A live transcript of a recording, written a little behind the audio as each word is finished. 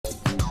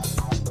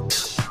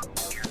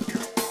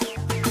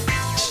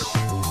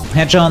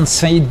Hey Johns,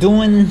 how you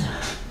doing?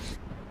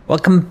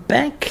 Welcome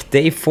back,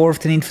 day 4 of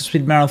the Need for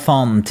Speed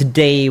Marathon.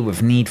 Today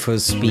with Need for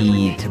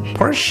Speed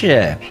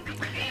Porsche,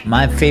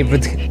 my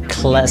favorite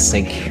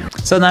classic.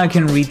 So now I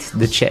can read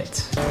the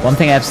chat. One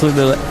thing I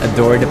absolutely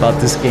adored about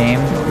this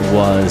game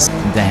was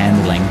the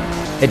handling.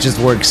 It just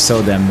works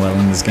so damn well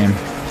in this game.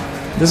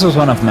 This was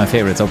one of my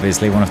favorites,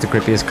 obviously, one of the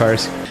creepiest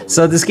cars.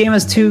 So this game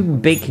has two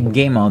big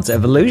game modes,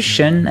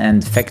 Evolution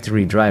and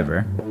Factory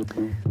Driver.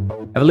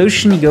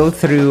 Evolution, you go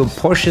through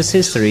Porsche's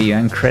history, you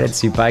earn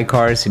credits, you buy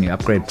cars, and you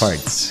upgrade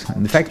parts.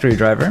 In the Factory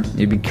Driver,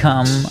 you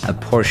become a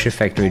Porsche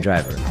factory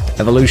driver.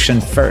 Evolution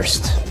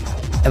first.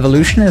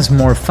 Evolution is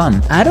more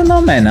fun. I don't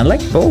know, man, I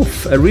like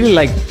both. I really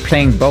like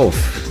playing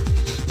both.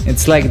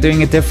 It's like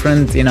doing a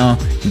different,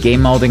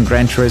 game mode in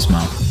Gran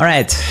Turismo.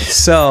 Alright,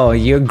 so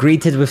you're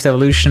greeted with the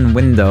Evolution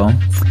window.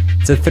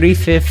 It's a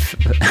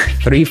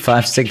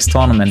 356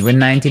 tournament. When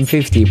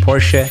 1950,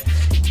 Porsche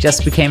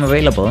just became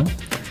available.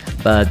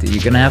 But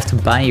you're gonna have to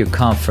buy your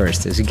car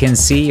first. As you can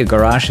see, your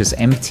garage is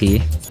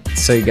empty,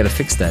 so you gotta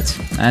fix that.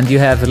 And you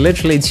have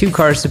literally two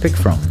cars to pick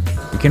from.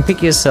 You can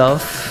pick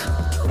yourself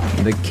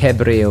the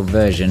Cabrio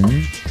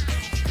version,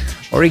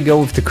 or you go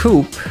with the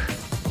Coupe,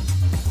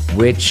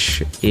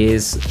 which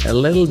is a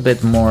little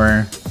bit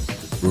more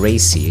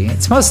racy.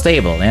 It's more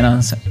stable,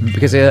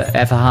 because you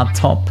have a hard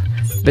top,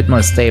 a bit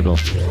more stable.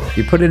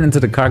 You put it into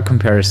the car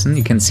comparison,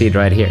 you can see it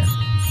right here.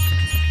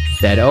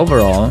 That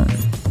overall,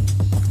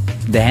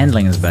 the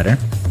handling is better,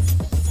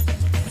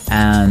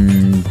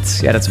 and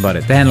yeah, that's about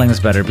it. The handling is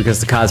better because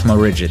the car is more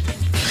rigid.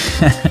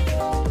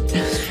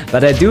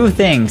 But I do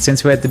think,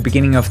 since we're at the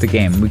beginning of the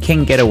game, we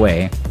can get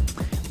away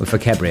with a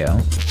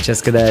Cabrio.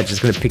 Just gotta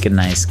pick a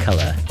nice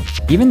color.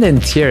 Even the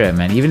interior,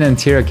 man, even the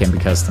interior can be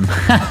custom.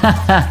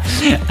 I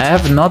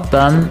have not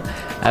done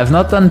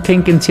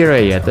pink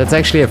interior yet. That's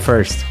actually a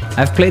first.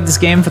 I've played this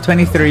game for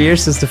 23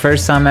 years. This is the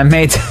first time I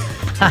made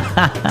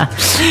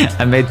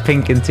I made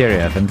pink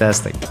interior.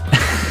 Fantastic.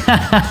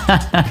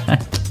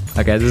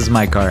 Okay, this is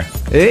my car.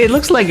 It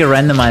looks like a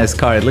randomized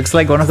car. It looks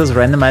like one of those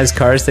randomized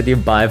cars that you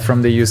buy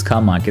from the used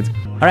car market.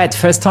 Alright,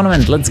 first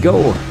tournament, let's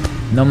go.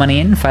 No money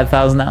in,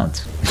 5,000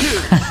 out.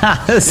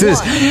 This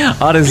is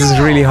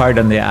really hard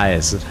on the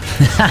eyes.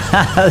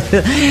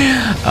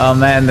 Oh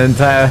man, the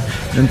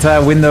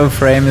entire window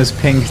frame is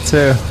pink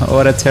too.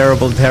 What a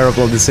terrible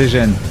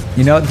decision.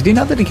 Did you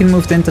know that you can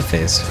move the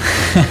interface?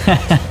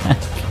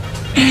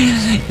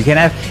 You can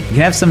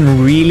have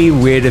some really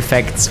weird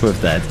effects with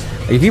that.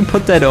 If you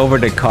put that over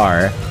the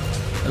car,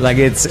 like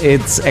it's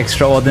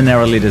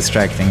extraordinarily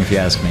distracting, if you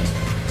ask me.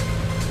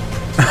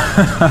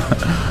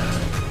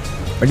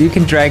 Or you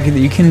can drag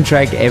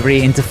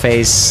every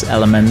interface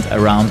element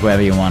around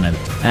wherever you want it.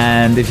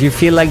 And if you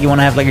feel like you want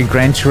to have like a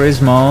Gran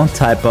Turismo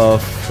type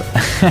of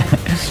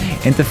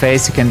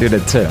interface, you can do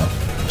that too.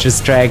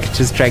 Just drag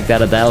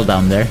that Adele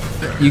down there.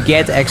 You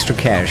get extra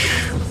cash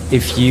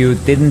if you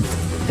didn't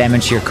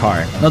damage your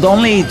car. Not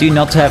only do you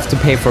not have to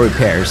pay for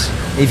repairs,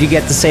 if you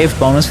get the save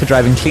bonus for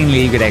driving cleanly,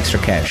 you get extra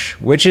cash,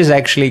 which is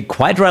actually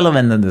quite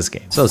relevant in this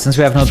game. So since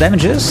we have no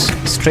damages,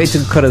 straight to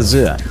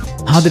KuruHS.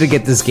 How did I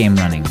get this game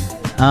running?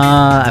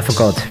 I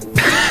forgot.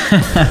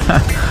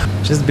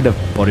 Just a bit of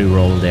body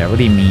roll there. What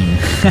do you mean?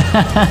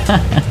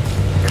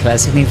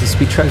 Classic Need for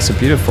Speed trucks are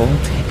beautiful.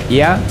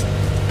 Yeah,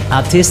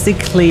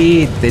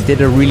 artistically, they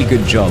did a really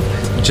good job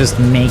just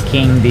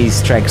making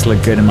these tracks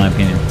look good, in my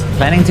opinion.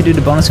 Planning to do the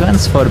bonus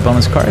events for the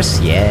bonus cars?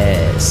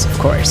 Yes, of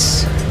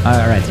course.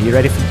 Alright, are you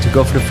ready to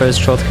go for the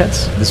first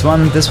shortcuts? This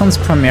one's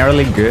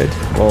primarily good.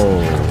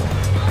 Whoa.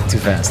 Too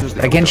fast.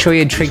 I can show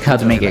you a trick how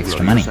to make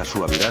extra money.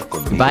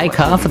 You buy a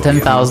car for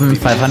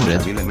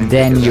 10,500,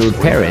 then you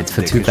repair it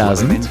for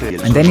 2,000,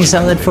 and then you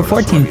sell it for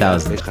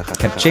 14,000.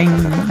 Ka-ching,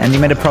 and you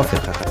made a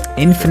profit.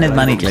 Infinite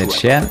money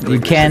glitch, yeah? You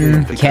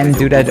can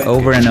do that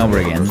over and over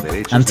again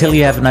until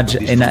you have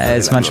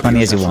as much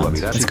money as you want.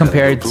 It's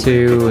compared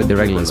to the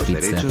regular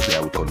speeds there.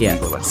 Yeah,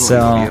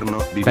 so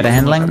better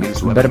handling,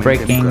 better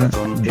braking,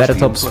 better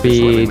top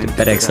speed,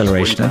 better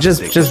acceleration,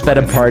 just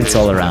better parts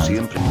all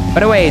around.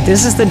 By the way,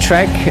 this is the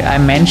track I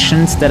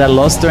mentioned that I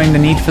lost during the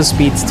Need for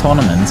Speed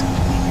tournament.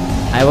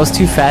 I was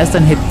too fast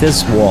and hit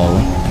this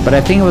wall, but I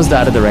think it was the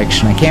other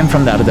direction. I came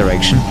from the other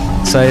direction,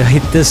 so I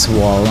hit this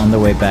wall on the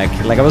way back.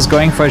 Like I was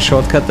going for a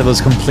shortcut that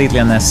was completely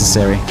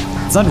unnecessary.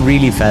 It's not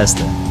really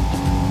faster,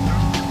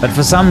 but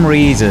for some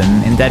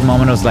reason in that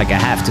moment I was like, I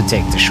have to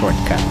take the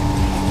shortcut.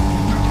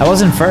 I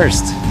was in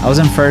first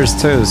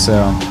too,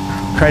 so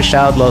crashed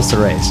out, lost the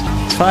race.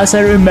 As far as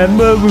I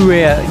remember, we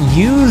were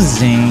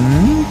using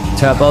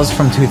turbos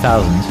from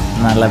 2000,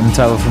 911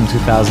 turbo from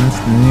 2000,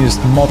 the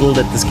newest model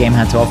that this game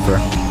had to offer.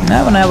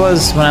 Now, when I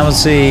was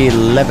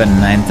 11,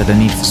 I entered the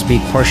Need for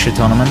Speed Porsche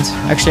tournament.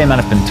 Actually, I might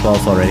have been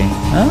 12 already.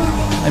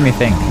 Let me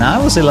think. No, I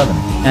was 11.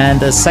 And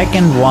the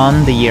second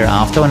one the year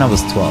after, when I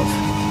was 12.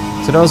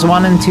 So there was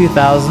one in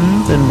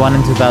 2000 and one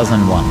in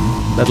 2001.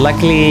 But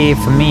luckily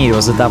for me, it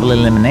was a double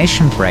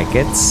elimination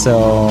bracket,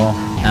 so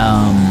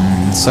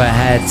I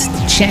had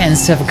the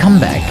chance to have a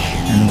comeback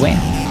and win.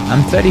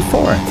 I'm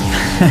 34.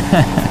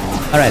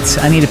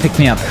 Alright, I need to pick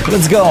me up.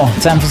 Let's go!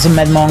 Time for some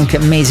MedMonk,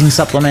 amazing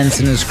supplements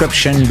in the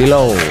description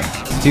below.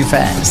 Too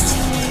fast.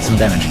 Some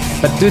damage.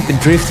 But dude, the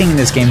drifting in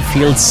this game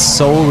feels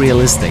so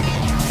realistic.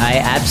 I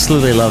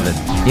absolutely love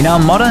it. You know,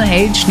 modern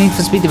age Need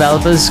for Speed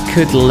developers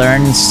could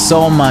learn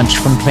so much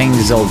from playing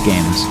these old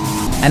games.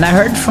 And I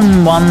heard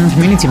from one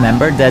community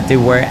member that they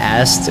were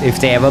asked if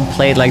they ever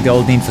played like the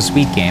old Need for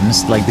Speed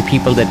games, like the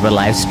people that were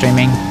live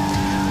streaming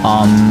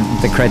on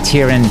the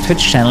Criterion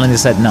Twitch channel, and they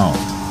said no.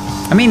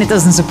 I mean, it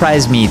doesn't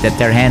surprise me that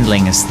their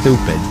handling is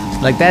stupid.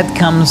 Like, that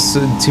comes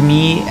to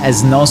me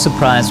as no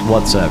surprise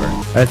whatsoever.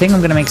 But I think I'm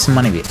gonna make some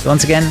money with it.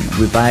 Once again,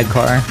 we buy a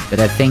car that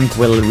I think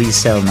will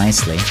resell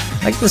nicely.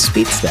 Like the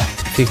Speedster.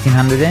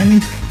 1500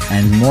 in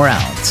and more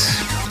out.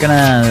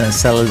 Gonna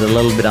sell it a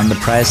little bit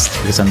underpriced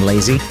because I'm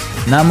lazy.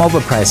 Now I'm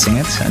overpricing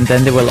it, and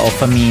then they will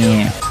offer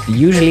me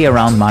usually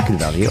around market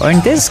value, or in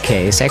this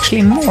case,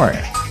 actually more.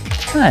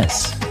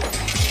 Nice.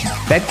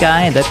 That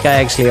guy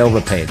actually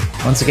overpaid.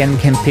 Once again, we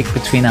can pick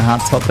between a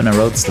hardtop and a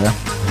roadster.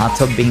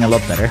 Hardtop being a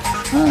lot better.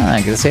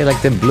 I gotta say,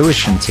 like the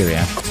bluish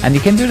interior. And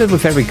you can do that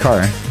with every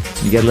car.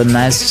 You get a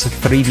nice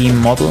 3D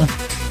model.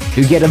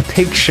 You get a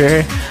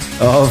picture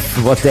of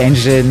what the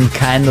engine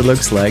kinda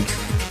looks like.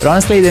 But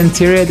honestly, the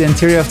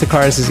interior of the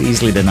cars is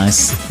easily the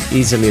nicest.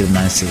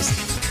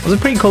 It was a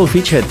pretty cool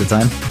feature at the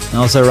time. And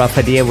also a rough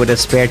idea with the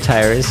spare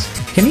tires.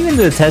 You can even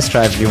do a test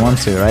drive if you want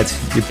to, right?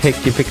 You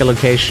pick a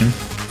location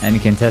and you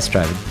can test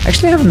drive it.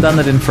 Actually, I haven't done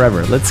it in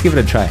forever. Let's give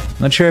it a try.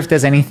 Not sure if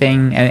there's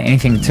anything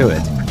to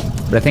it,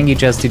 but I think you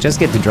just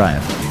get to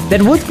drive.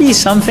 That would be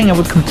something I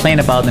would complain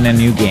about in a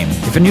new game.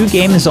 If a new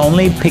game is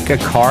only pick a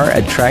car,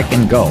 a track,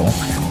 and go.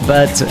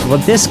 But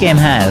what this game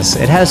has,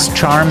 it has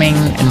charming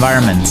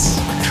environments,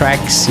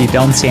 tracks you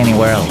don't see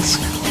anywhere else.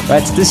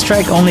 Right, this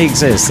track only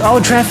exists. Oh,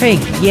 traffic!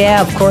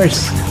 Yeah, of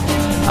course.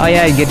 Oh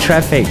yeah, you get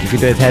traffic if you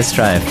do a test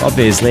drive,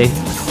 obviously.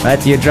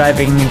 Right, you're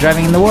driving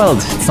in the world.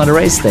 It's not a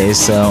race day,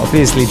 so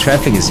obviously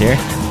traffic is here.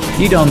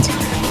 You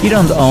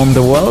don't own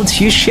the world,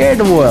 you share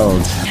the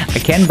world. I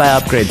can buy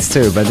upgrades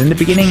too, but in the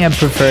beginning I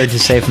prefer to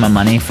save my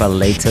money for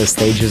later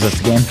stages of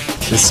the game.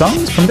 The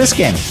songs from this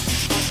game.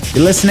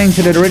 You're listening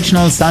to the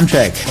original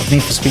soundtrack of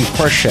Need for Speed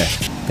Porsche.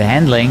 The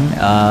handling,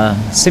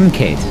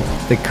 Simcade.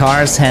 The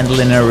cars handle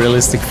in a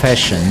realistic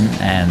fashion,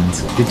 and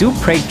they do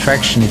break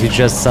traction if you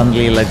just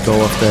suddenly let go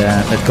of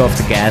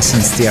the gas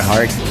and steer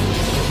hard.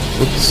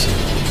 Oops.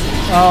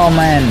 Oh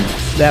man,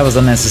 that was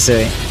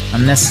unnecessary.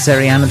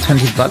 Unnecessary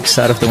 120 bucks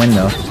out of the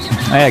window.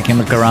 Oh yeah, I can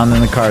look around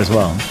in the car as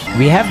well.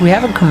 We have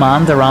a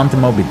command around the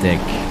Moby Dick.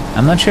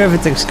 I'm not sure if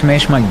it's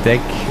exclamation mark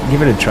Dick.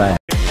 Give it a try.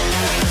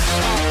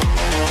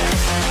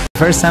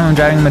 First time I'm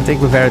driving my Dick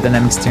with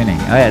aerodynamics tuning.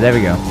 Oh yeah, there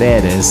we go. There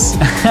it is.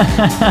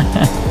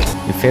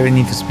 Your favorite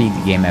Need for Speed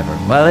game ever?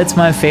 Well, it's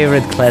my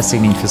favorite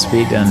classic Need for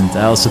Speed, and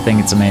I also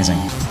think it's amazing.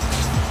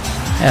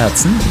 Yeah,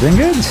 Hudson, doing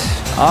good?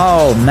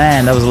 Oh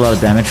man, that was a lot of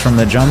damage from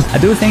the jump. I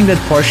do think that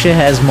Porsche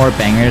has more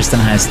bangers than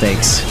high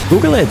stakes.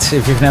 Google it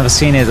if you've never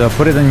seen it, or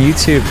put it on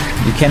YouTube.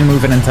 You can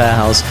move an entire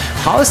house.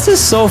 How is this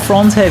so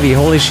front heavy?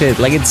 Holy shit,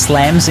 like it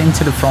slams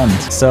into the front.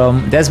 So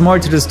there's more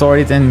to the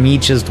story than me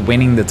just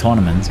winning the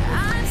tournament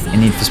in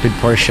Need for Speed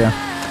Porsche.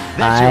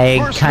 I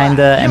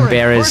kinda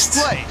embarrassed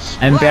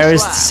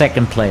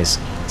second place.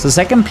 So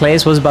second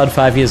place was about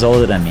 5 years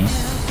older than me.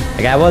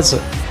 Like I was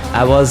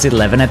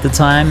 11 at the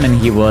time, and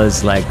he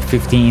was like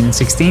 15,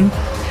 16,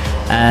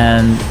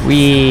 and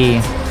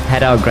we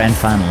had our grand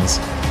finals.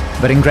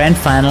 But in grand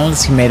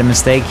finals, he made a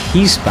mistake,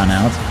 he spun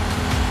out.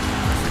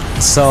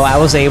 So I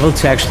was able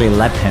to actually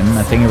lap him.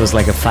 I think it was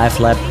like a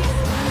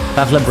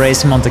 5-lap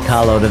race in Monte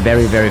Carlo, the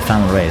very, very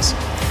final race.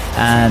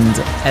 And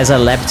as I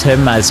lapped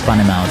him, I spun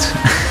him out.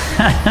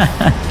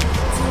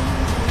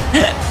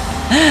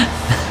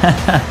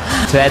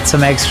 To add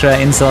some extra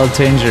insult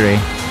to injury,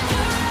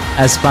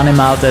 I spun him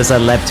out as I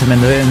lapped him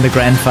in the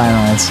grand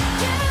finals.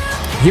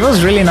 He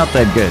was really not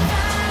that good.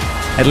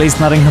 At least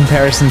not in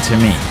comparison to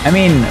me. I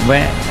mean,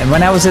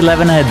 when I was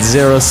 11 I had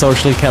zero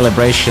social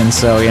calibration,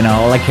 so you know,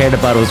 all I cared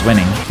about was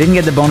winning. Didn't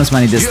get the bonus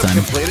money this time.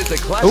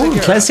 Oh,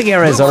 the Classic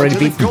Era is already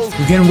beaten.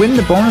 You can win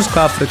the bonus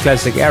car for the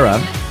Classic Era,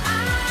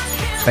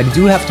 but you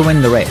do have to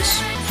win the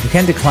race. You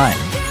can't decline,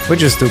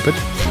 which is stupid.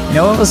 You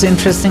know what was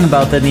interesting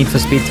about that Need for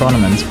Speed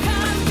tournament?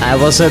 I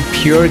was a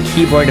pure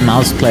keyboard and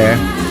mouse player,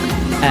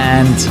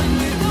 and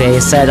they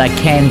said I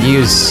can't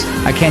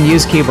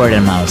use keyboard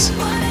and mouse.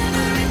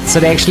 So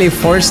they actually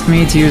forced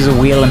me to use a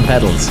wheel and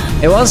pedals.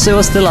 It was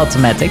still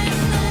automatic.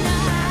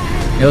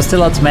 It was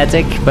still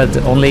automatic, but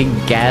only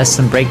gas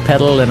and brake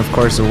pedal and of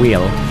course a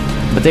wheel.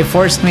 But they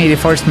forced me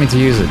to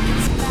use it.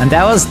 And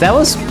that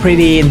was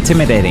pretty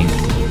intimidating.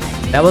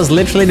 That was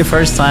literally the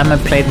first time I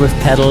played with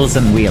pedals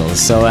and wheels,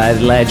 so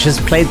I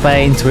just played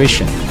by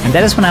intuition. And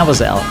that is when I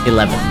was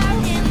 11.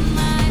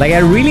 Like I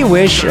really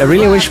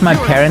wish my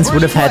parents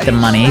would have had the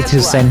money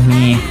to send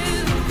me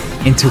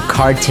into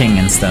karting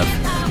and stuff.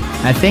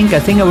 I think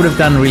I would have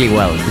done really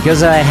well,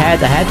 because I had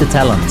the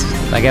talent.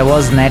 Like I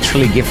was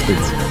naturally gifted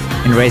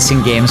in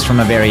racing games from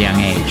a very young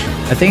age.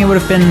 I think it would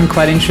have been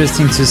quite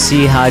interesting to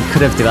see how it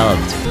could have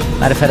developed.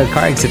 Might have had a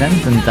car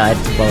accident and died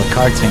while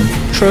karting.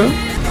 True.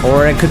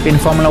 Or it could be in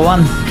Formula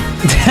 1.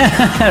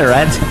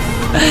 Right?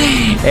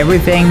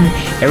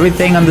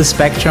 Everything on the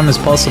spectrum is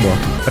possible.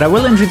 But I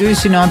will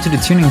introduce you now to the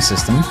tuning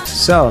system.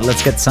 So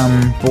let's get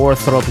some bore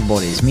throttle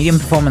bodies, medium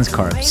performance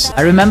carbs.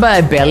 I remember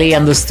I barely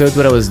understood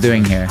what I was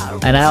doing here.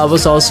 And I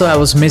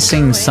was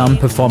missing some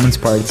performance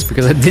parts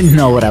because I didn't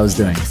know what I was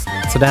doing.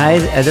 So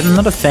I'm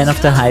not a fan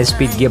of the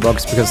high-speed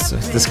gearbox because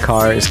this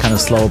car is kind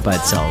of slow by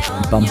itself.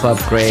 Bumper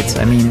upgrades,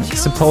 I mean,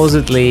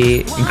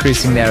 supposedly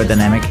increasing the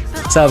aerodynamic.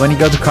 So when you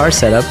go to car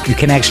setup, you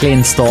can actually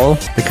install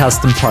the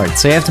custom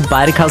parts. So you have to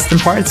buy the custom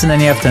parts and then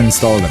you have to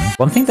install them.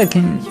 One thing that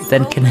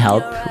can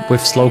help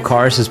with slow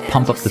cars is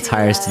pump up the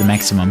tires to the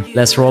maximum.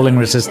 Less rolling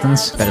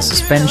resistance, better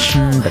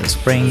suspension, better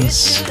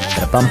springs,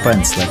 better bumper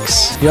and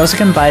slicks. You also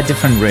can buy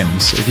different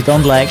rims. If you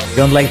don't like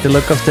the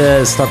look of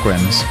the stock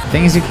rims. The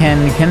thing is you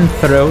can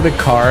throw the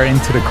car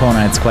into the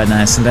corner, it's quite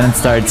nice, and then it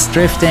starts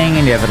drifting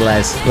and you have a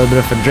little bit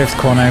of a drift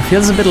corner. It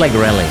feels a bit like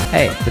rally.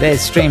 Hey,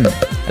 today's stream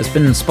has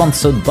been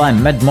sponsored by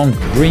Mad Monk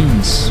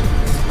Greens.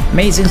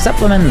 Amazing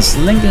supplements,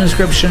 link in the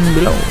description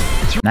below.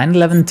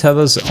 911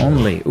 turbos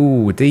only.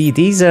 Ooh,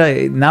 these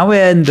are... Now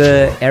we're in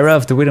the era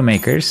of the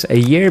Widowmakers. A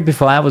year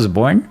before I was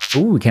born.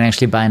 Ooh, we can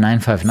actually buy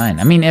 959.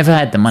 I mean, if I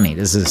had the money,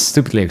 this is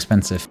stupidly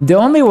expensive. The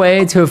only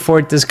way to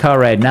afford this car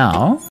right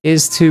now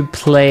is to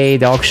play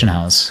the auction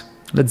house.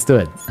 Let's do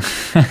it.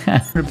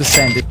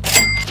 100%.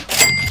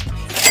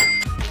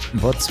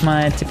 What's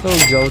my typical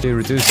go to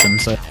reduce them?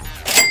 So...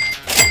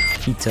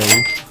 Keto.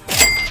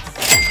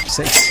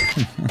 6.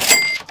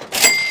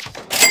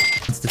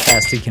 That's the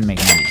fastest you can make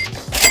money.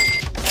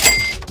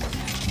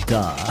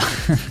 Duh.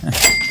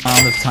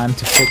 Amount of time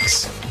to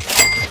fix.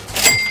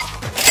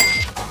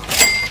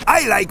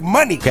 I like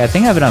money. Okay, I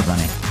think I have enough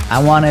money.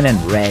 I want it in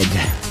red.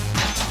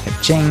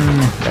 Ka-ching.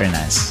 Very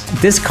nice.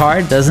 This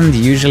card doesn't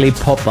usually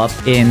pop up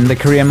in the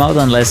career mode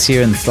unless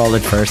you install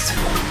it first.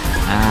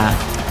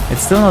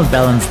 It's still not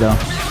balanced though.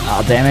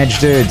 Oh, damage,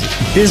 dude.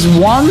 This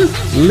one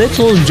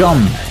little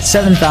jump,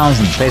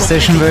 7,000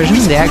 PlayStation version,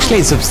 they're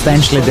actually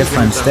substantially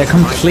different. They're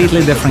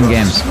completely different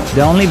games.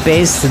 They're only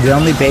based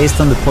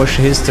on the Porsche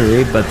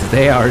history, but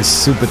they are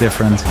super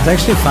different. It's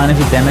actually fine if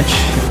you damage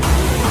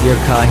your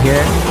car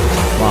here.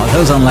 Wow, that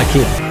was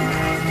unlucky.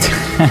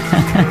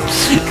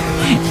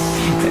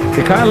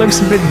 The car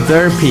looks a bit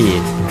derpy.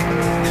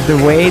 The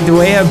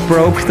way I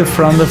broke the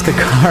front of the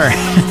car.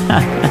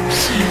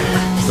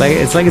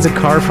 It's like it's a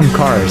car from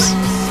Cars.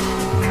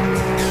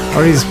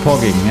 Or he's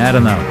pogging, I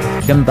don't know.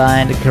 You can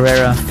buy the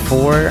Carrera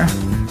 4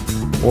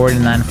 or the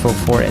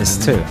 944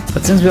 S2.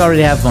 But since we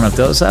already have one of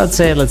those, I would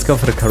say let's go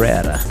for the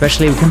Carrera.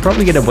 Especially we can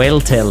probably get a whale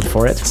tail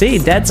for it. See,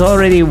 that's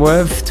already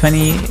worth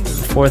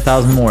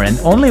 24,000 more. And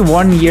only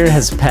 1 year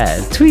has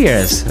passed. 2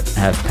 years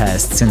have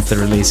passed since the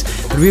release.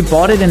 But we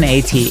bought it in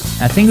 80.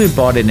 I think we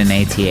bought it in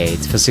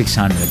 88 for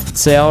 600.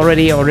 So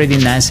already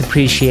nice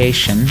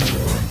appreciation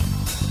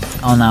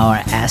on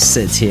our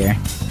assets here.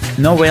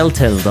 No whale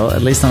tail though,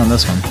 at least not on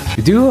this one.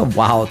 We do,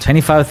 wow,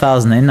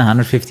 25,000 in,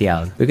 150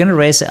 out. We're gonna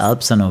race the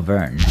Alps on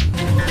Auvergne,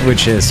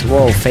 which is,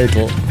 whoa,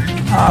 fatal.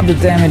 Ah, the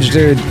damage,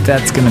 dude,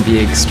 that's gonna be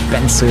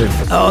expensive.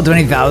 Oh,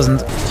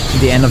 20,000,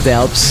 the end of the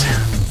Alps.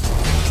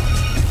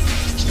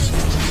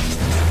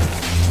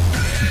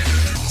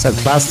 So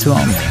class 2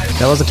 only.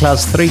 That was a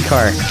class 3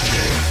 car.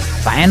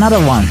 Buy another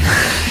one.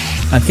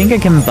 I think I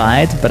can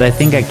buy it, but I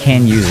think I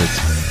can't use it.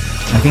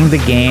 I think the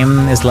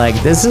game is like,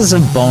 this is a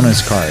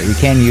bonus car, you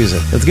can't use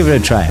it. Let's give it a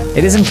try.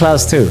 It is in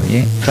class 2,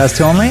 yeah? Class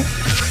 2 only?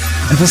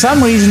 And for some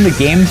reason the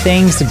game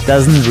thinks it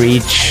doesn't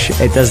meet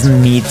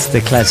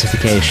the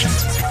classification.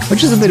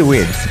 Which is a bit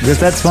weird, because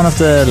that's one of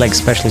the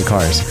special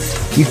cars.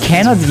 You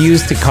cannot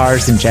use the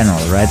cars in general,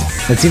 right?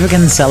 Let's see if I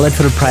can sell it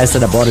for the price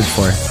that I bought it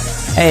for.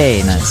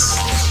 Hey, nice.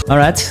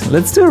 Alright,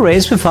 let's do a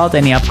race without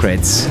any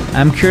upgrades.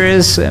 I'm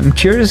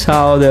curious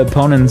how the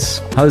opponents,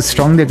 how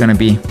strong they're gonna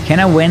be. Can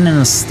I win in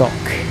a stock?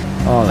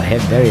 Oh,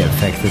 very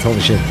effective,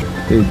 holy shit.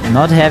 Dude,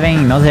 not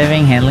having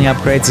handling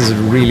upgrades is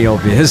really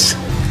obvious.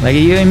 Like,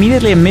 you're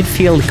immediately a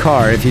midfield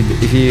car if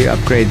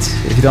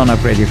you don't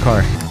upgrade your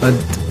car. But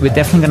we're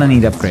definitely gonna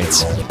need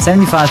upgrades.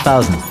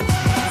 75,000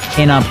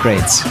 in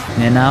upgrades.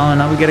 And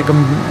now we get a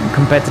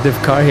competitive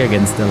car here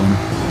against Dylan.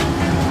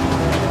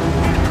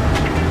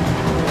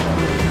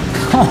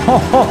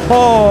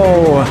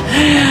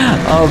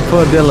 Oh,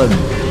 poor Dylan.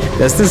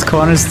 There's this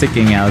corner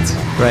sticking out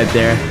right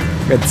there.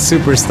 Got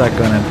super stuck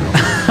on it.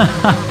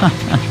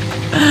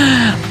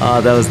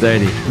 Oh, that was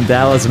dirty.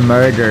 That was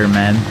murder,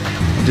 man.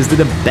 I just did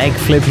a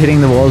backflip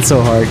hitting the wall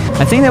so hard.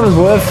 I think that was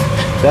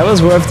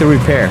worth the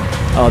repair.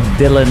 Oh,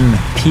 Dylan,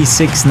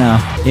 P6 now.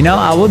 You know,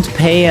 I would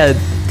pay a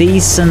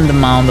decent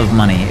amount of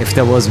money if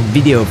there was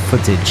video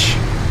footage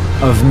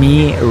of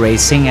me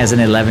racing as an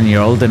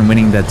 11-year-old and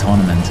winning that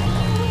tournament.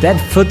 That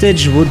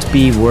footage would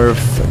be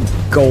worth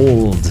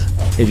gold,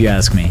 if you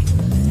ask me.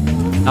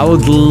 I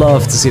would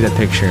love to see that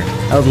picture.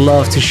 I would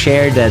love to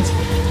share that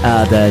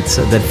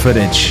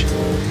footage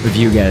with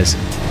you guys.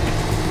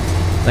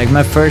 Like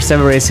my first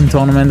ever racing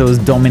tournament, I was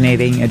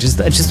dominating. I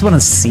just want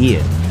to see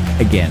it.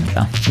 again.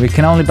 We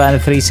can only buy the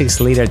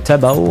 3.6-liter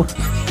turbo.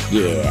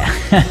 Yeah.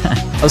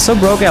 Also,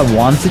 Broker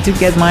wanted to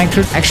get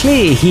micro.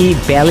 Actually, he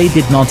barely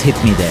did not hit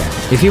me there.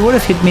 If he would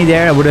have hit me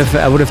there, I would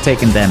have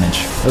taken damage.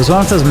 It was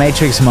one of those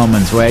Matrix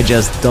moments where I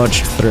just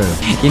dodged through.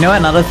 You know,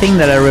 another thing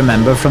that I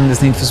remember from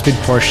this Need for Speed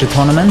Porsche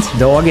tournament,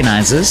 the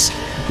organizers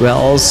were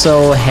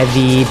also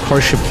heavy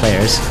Porsche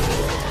players,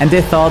 and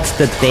they thought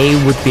that they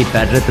would be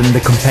better than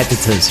the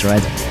competitors,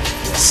 right?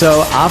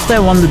 So after I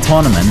won the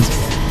tournament,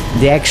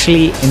 they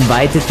actually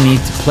invited me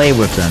to play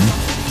with them,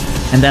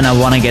 and then I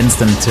won against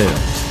them too.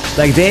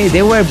 Like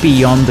they were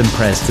beyond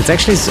impressed. It's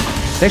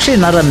actually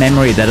another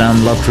memory that I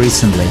unlocked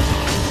recently.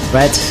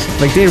 Right?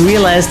 Like they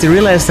realized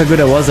how good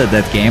I was at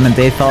that game, and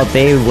they thought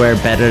they were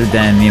better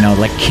than, you know,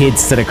 like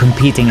kids that are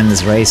competing in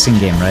this racing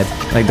game, right?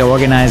 Like the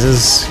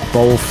organizers,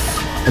 both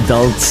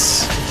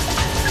adults.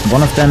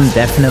 One of them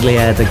definitely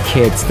had a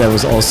kid that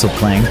was also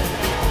playing.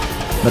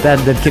 But that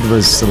kid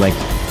was like,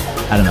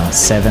 I don't know,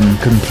 7,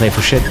 couldn't play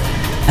for shit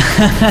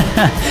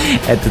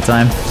at the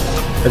time.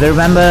 But I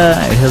remember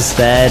his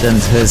dad and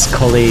his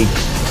colleague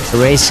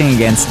racing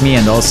against me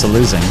and also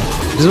losing.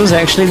 This was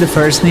actually the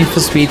first Need for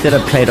Speed that I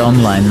played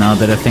online, now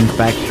that I think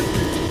back.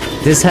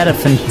 This had a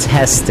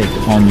fantastic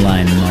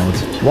online mode.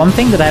 One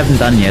thing that I haven't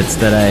done yet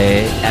that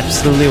I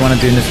absolutely want to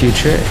do in the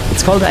future,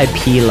 it's called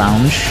IP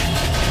Lounge.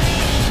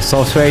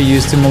 Software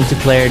used to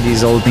multiplayer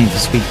these old Need for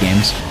Speed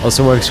games.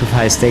 Also works with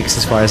high stakes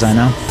as far as I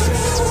know.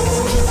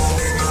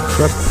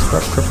 Crap.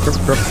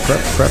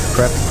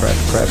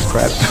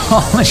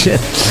 Oh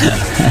shit.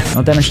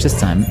 No damage this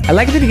time. I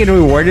like that you get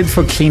rewarded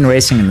for clean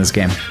racing in this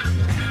game.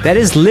 That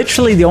is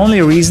literally the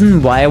only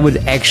reason why I would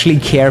actually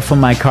care for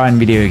my car in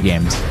video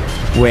games.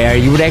 Where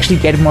you would actually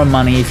get more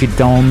money if you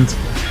don't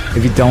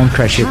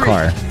crash your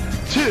car.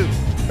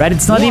 Right?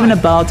 It's not even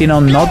about, you know,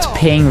 not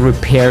paying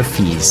repair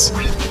fees.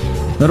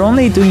 Not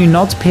only do you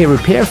not pay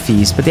repair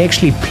fees, but they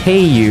actually pay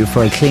you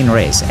for a clean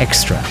race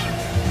extra.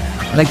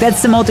 Like,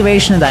 that's the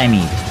motivation that I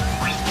need.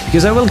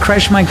 Because I will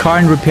crash my car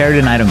and repair it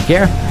and I don't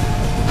care.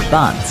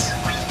 But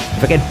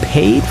if I get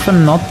paid for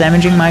not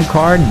damaging my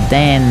car,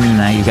 then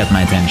you got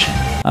my attention.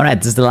 Alright,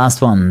 this is the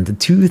last one. The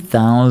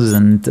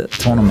 2000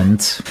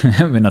 tournament.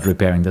 We're not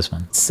repairing this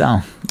one. So,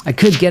 I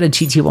could get a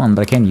GT1,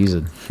 but I can't use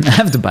it. I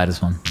have to buy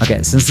this one.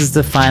 Okay, since this is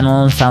the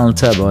final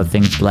turbo, I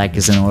think black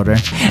is in order.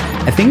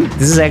 I think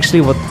this is actually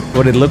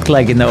what it looked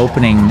like in the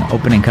opening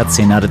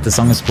cutscene now that the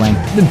song is playing.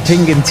 The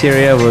pink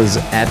interior was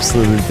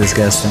absolutely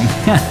disgusting.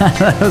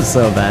 That was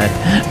so bad.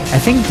 I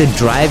think the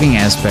driving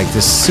aspect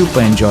is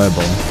super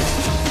enjoyable.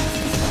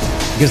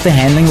 Because the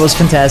handling was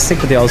fantastic,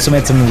 but they also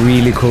made some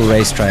really cool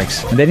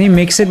racetracks. And then you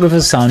mix it with a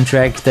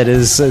soundtrack that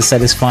is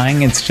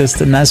satisfying. It's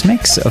just a nice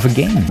mix of a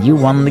game. You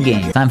won the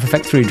game. Time for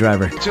Factory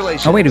Driver.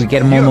 Oh wait, we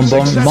get a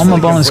Momo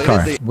bonus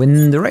car.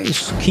 Win the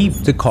race, keep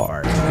the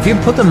car. If you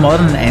put a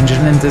modern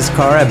engine in this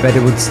car, I bet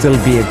it would still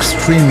be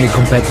extremely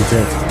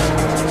competitive.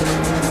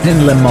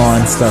 In Le Mans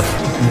and stuff.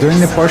 During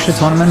the Porsche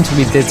tournament,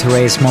 we did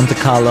race Monte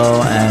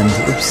Carlo and...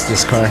 Oops,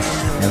 this car.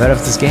 Never heard of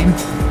this game?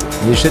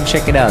 You should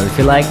check it out. If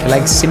you like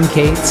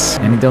simcades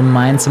and you don't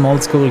mind some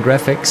old school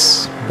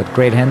graphics, but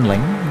great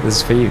handling, this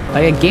is for you.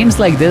 Like, games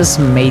like this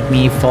made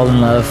me fall in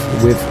love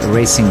with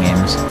racing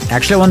games.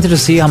 Actually, I wanted to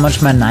see how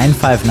much my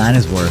 959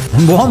 is worth.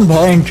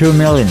 1.2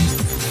 million.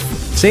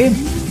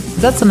 See?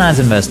 That's a nice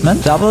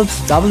investment.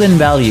 Doubled in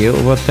value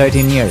over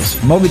 13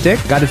 years. Moby Dick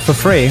got it for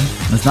free.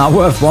 It's now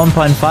worth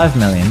 1.5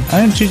 million.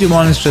 I think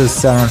GT1 is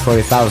just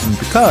 740,000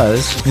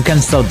 because you can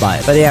still buy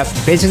it. But yeah,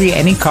 basically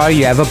any car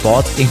you ever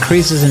bought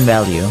increases in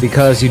value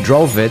because you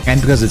drove it and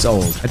because it's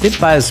old. I did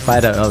buy a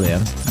Spider earlier,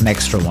 an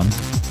extra one.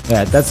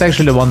 Yeah, that's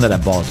actually the one that I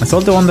bought. I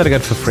sold the one that I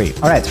got for free.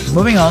 Alright,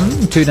 moving on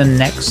to the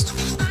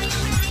next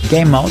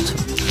game mode,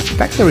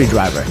 Factory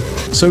Driver.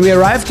 So we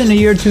arrived in the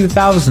year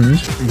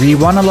 2000, we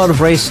won a lot of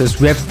races,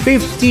 we have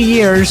 50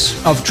 years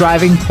of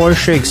driving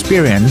Porsche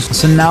experience,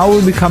 so now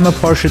we become a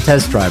Porsche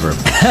test driver.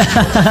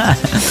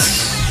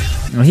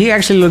 He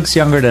actually looks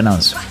younger than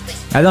us.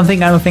 I don't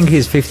think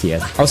he's 50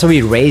 yet. Also,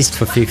 we raced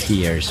for 50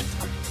 years,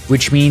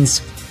 which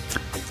means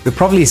we're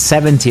probably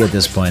 70 at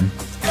this point.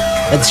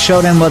 Let's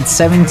show them what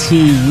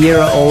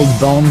 70-year-old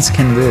bones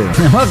can do.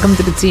 Welcome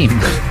to the team.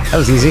 That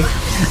was easy.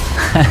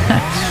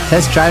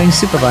 Test driving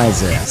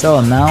supervisor.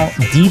 So now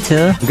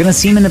Dieter, we're gonna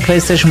see him in the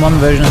PlayStation 1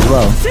 version as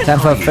well. Time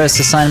for our first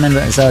assignment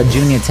as our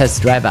junior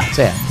test driver.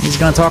 So yeah, he's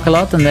gonna talk a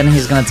lot and then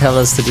he's gonna tell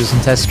us to do some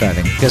test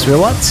driving. Because we're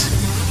what?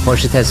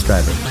 Porsche test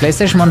driver.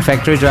 PlayStation 1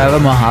 factory driver,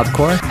 more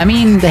hardcore. I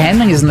mean, the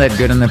handling isn't that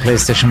good in the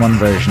PlayStation 1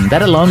 version.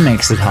 That alone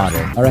makes it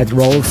harder. Alright,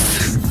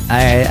 Rolf.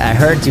 I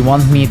heard you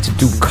want me to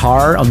do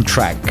car on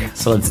track.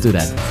 So let's do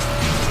that.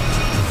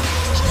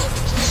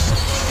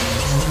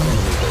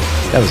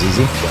 That was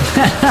easy.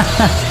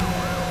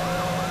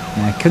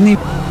 I couldn't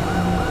even...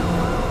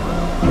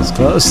 It was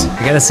close.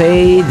 I gotta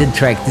say, the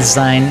track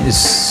design is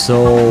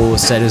so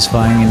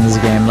satisfying in this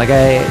game. Like,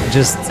 I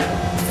just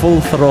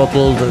full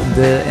throttled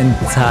the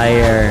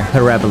entire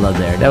parabola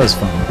there. That was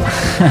fun.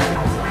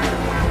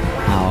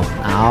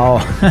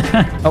 Ow.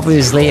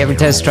 Obviously, every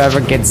test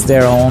driver gets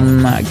their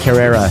own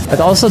Carrera. But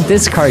also,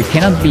 this car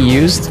cannot be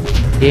used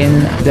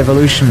in the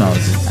evolution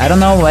mode. I don't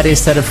know why they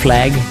set a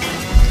flag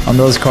on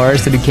those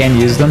cars that you can't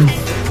use them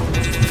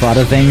for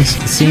other things.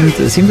 It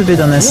seemed a bit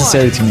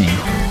unnecessary to me.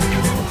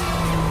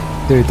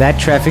 Dude, that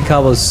traffic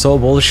car was so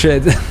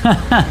bullshit.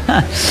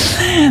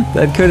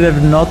 That could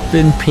have not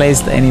been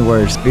placed any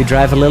worse. We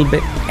drive a little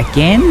bit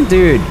again,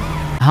 dude.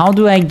 How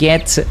do I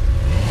get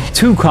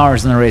 2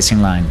 cars on a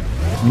racing line?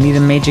 We need a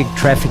major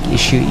traffic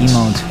issue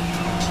emote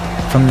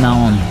from now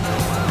on.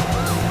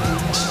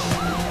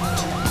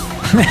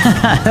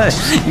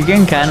 You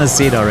can kind of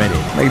see it already.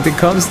 Like the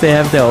cops, they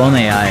have their own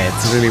AI.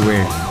 It's really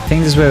weird. I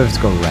think this way we have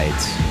to go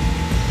right.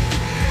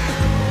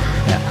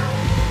 Yeah.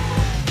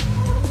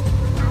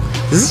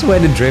 This is where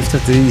the drift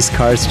of these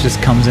cars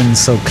just comes in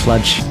so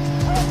clutch.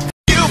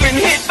 You've been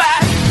hit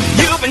by,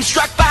 you've been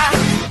struck by.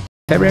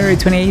 February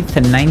 28th,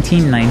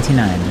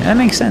 1999. That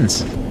makes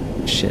sense.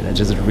 Shit, I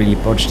just really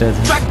botched it.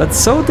 But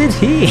so did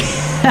he.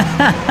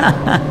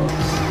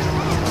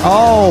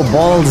 Oh,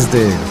 balls,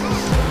 dude.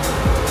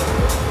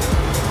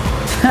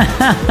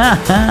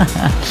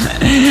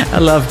 I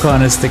love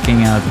corners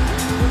sticking out.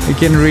 You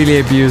can really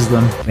abuse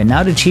them. We're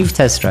now the chief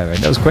test driver.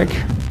 That was quick.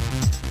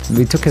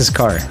 We took his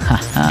car.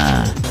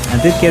 I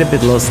did get a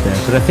bit lost there,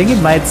 but I think it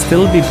might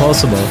still be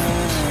possible.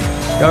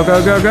 Go,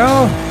 go, go,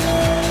 go!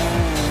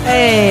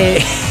 Hey!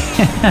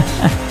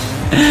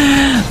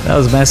 That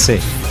was messy.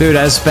 Dude,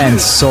 I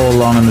spent so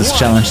long on this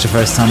challenge the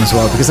first time as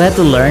well, because I had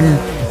to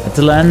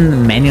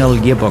learn manual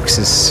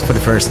gearboxes for the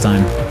first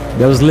time.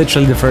 That was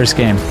literally the first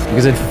game,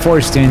 because it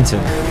forced you into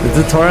it.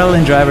 The tutorial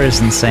in Driver is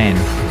insane.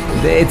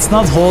 It's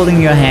not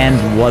holding your hand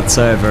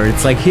whatsoever.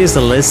 It's like, here's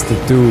the list,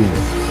 do.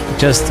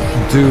 Just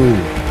do.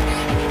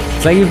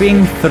 It's like you're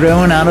being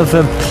thrown out of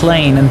a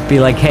plane and be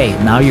like, hey,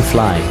 now you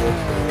fly.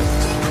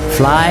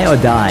 Fly or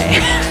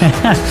die.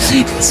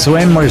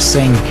 Swim or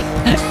sink.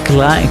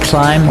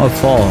 Climb or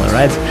fall,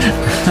 right?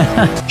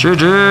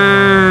 GG!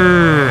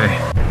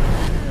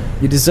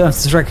 You deserve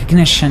this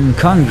recognition.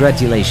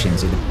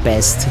 Congratulations, you're the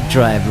best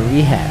driver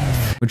we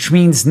have. Which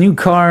means new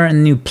car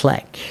and new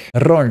plaque.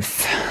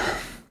 Rolf.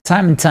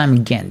 Time and time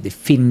again,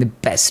 defeating the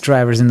best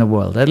drivers in the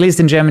world. At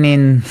least in Germany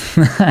in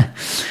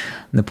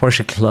the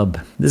Porsche Club.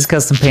 This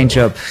custom paint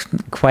job,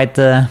 quite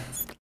the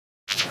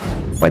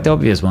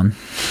obvious one.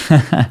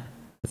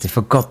 But they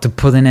forgot to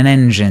put in an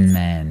engine,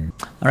 man.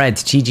 Alright,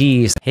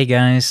 GG's. Hey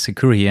guys,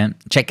 Kuru here.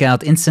 Check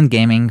out Instant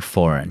Gaming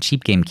for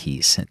cheap game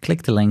keys.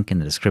 Click the link in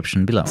the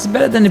description below. It's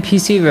better than the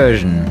PC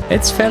version.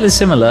 It's fairly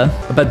similar,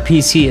 but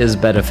PC is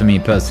better for me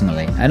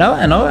personally. I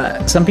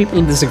know, some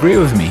people disagree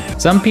with me.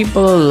 Some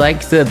people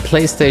like the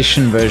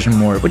PlayStation version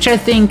more, which I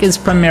think is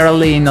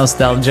primarily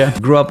nostalgia.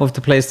 Grew up with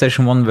the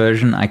PlayStation 1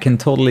 version. I can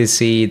totally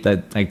see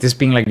that, like, this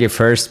being like your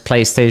first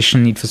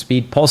PlayStation Need for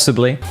Speed,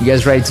 possibly. You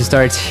guys ready to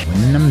start?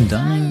 When I'm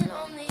done...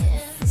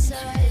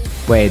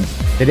 Wait,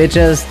 did it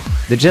just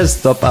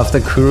stop after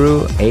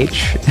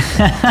KuruHS?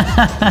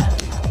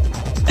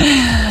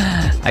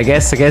 I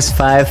guess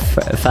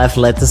five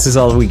letters is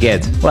all we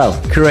get. Well,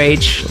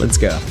 KuruHS, let's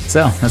go.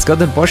 So let's go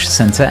to the Porsche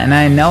Center, and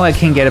I know I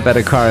can get a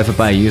better car if I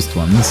buy a used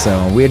one.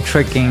 So we're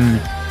tricking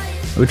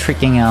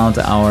out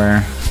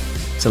our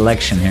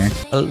selection here.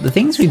 Well, the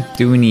things we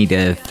do need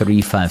a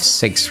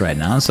 356 right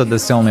now, so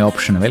that's the only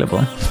option available.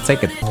 Let's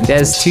take it.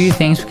 There's 2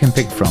 things we can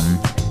pick from: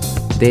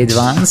 the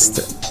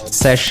advanced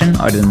session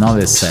or the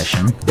novice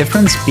session.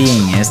 Difference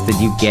being is that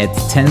you get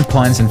 10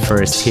 points in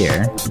first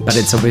here, but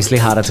it's obviously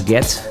harder to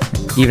get.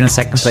 Even a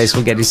second place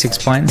will get you 6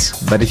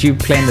 points, but if you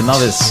play in the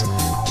novice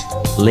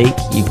league,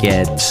 you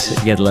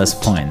get less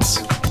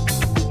points.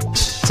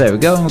 So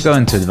we're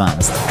going to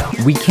advanced.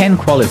 We can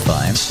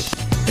qualify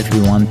if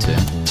we want to,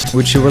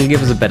 which will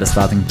give us a better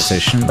starting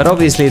position, but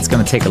obviously it's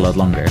gonna take a lot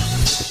longer.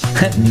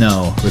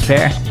 No.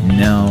 Repair?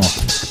 No.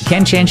 You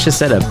can change the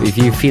setup if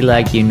you feel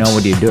like you know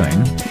what you're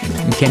doing.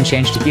 You can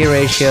change the gear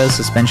ratio,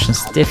 suspension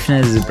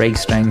stiffness, brake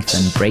strength,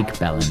 and brake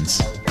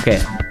balance. Okay,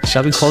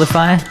 shall we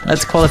qualify?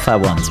 Let's qualify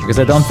once, because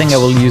I don't think I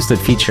will use that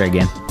feature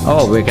again.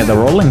 Oh, we got a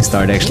rolling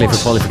start actually for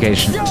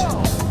qualification.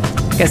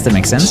 I guess that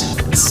makes sense.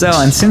 So,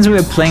 and since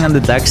we're playing on the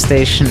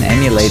DuckStation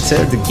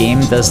emulator, the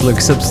game does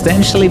look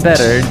substantially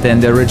better than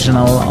the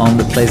original on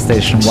the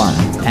PlayStation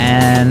 1.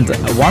 And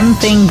one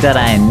thing that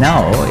I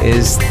know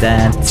is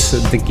that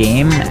the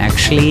game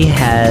actually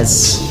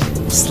has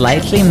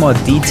slightly more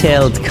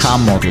detailed car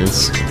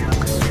models.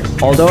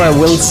 Although I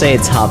will say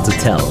it's hard to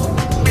tell.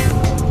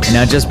 You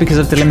know, just because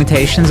of the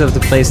limitations of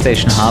the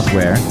PlayStation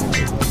hardware,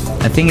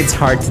 I think it's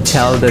hard to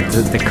tell that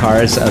the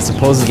cars are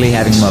supposedly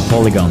having more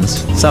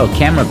polygons. So,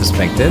 camera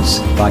perspectives.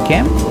 Far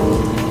cam,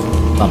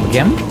 bumper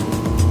cam,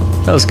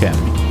 close cam.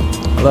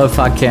 Although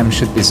far cam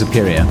should be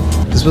superior.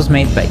 This was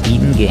made by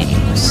Eden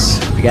Games.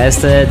 The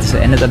guys that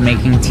ended up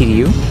making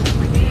TDU.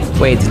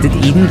 Wait, did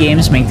Eden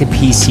Games make the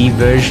PC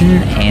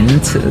version and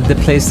the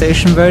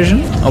PlayStation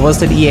version? Or was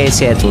that EA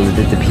Seattle that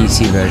did the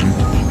PC version?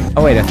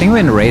 Oh wait, I think we're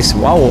in a race.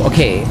 Wow,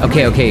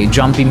 okay.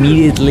 Jump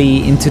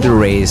immediately into the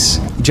race.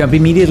 Jump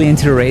immediately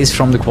into the race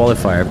from the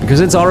qualifier, because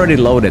it's already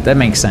loaded. That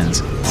makes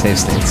sense. Save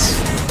states.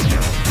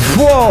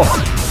 Whoa!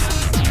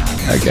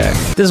 Okay.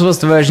 This was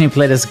the version you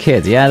played as a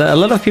kid. Yeah, a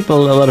lot of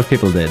people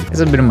did.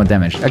 It's a bit more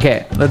damage.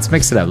 Okay, let's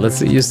mix it up.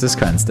 Let's use this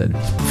car instead.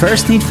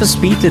 First Need for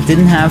Speed, it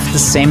didn't have the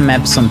same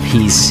maps on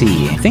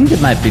PC. I think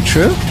that might be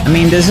true. I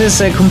mean, this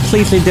is a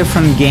completely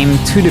different game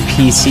to the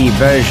PC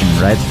version,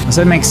 right?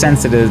 So it makes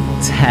sense that it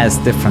has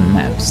different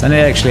maps. And it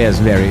actually has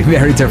very,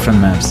 very different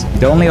maps.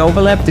 The only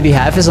overlap that you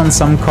have is on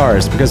some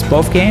cars, because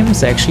both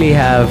games actually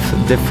have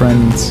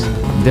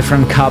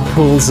different car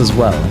pools as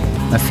well.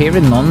 My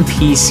favorite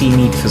non-PC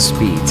Need for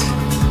Speed.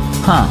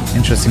 Huh,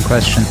 interesting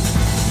question.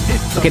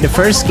 Okay, the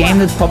first game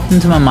that popped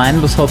into my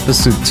mind was Hot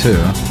Pursuit 2.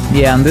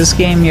 Yeah, in this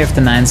game you have the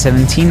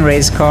 917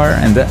 race car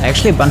and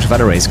actually a bunch of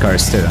other race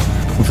cars too,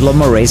 with a lot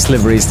more race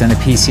liveries than the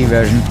PC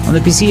version. On the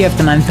PC you have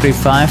the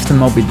 935, the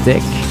Moby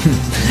Dick.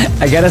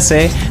 I gotta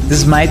say,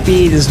 this might,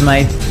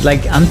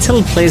 like,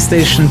 until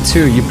PlayStation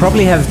 2, you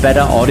probably have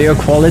better audio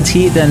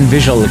quality than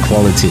visual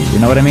quality, you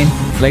know what I mean?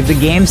 Like, the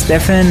games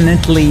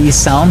definitely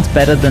sound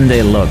better than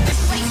they look.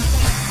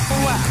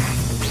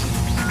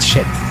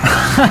 Shit.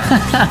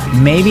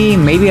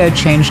 maybe I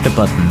changed the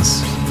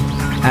buttons.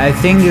 I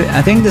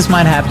think this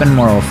might happen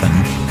more often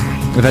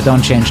if I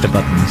don't change the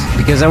buttons,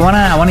 because I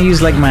wanna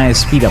use like my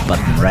speed up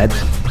button, right?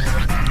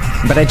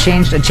 But I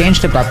changed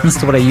the buttons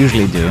to what I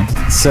usually do,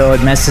 so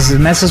it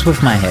messes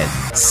with my head.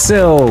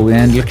 So,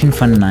 and looking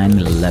for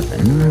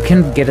 911.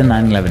 Can get a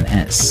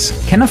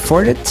 911S. Can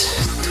afford it.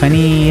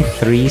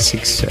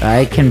 23.6.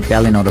 I can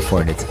barely not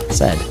afford it.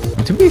 Sad.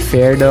 To be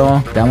fair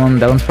though, that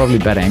one's probably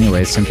better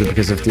anyway, simply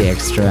because of the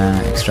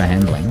extra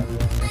handling.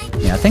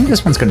 Yeah, I think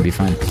this one's gonna be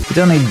fine. We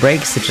don't need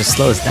brakes, it just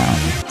slows down.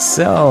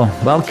 So,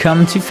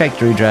 welcome to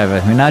Factory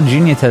Driver. We're now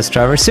Junior Test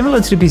Driver,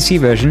 similar to the PC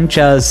version,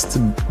 just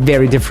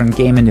very different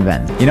game and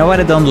event. You know what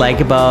I don't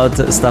like about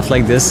stuff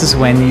like this is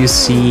when you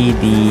see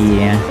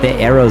the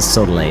arrows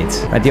so late.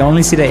 Right, you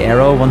only see the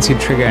arrow once you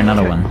trigger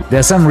another one.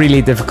 There's some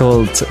really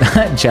difficult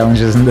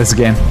challenges in this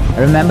game.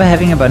 I remember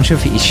having a bunch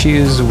of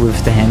issues with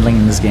the handling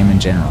in this game in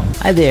general.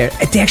 Hi there.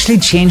 They actually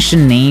changed the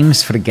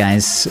names for the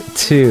guys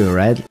too,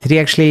 right? Did he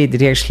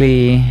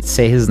actually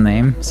say his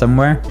name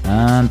somewhere?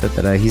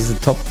 He's the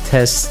top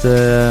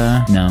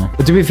tester. No.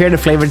 But to be fair, the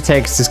flavor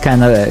text is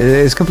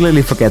is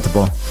completely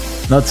forgettable.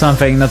 Not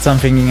something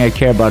I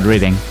care about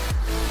reading.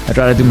 I'd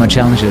rather do my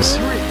challenges.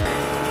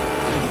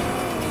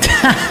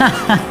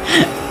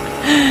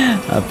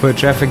 Poor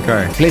traffic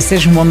car.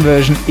 PlayStation 1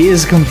 version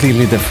is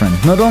completely different.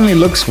 Not only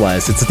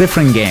looks-wise, it's a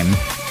different game.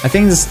 I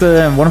think this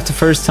is one of the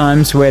first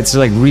times where it's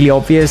like really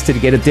obvious that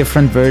you get a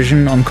different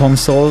version on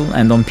console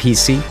and on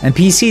PC. And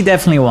PC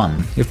definitely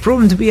won. You've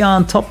proven to be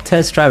on top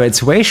test driver.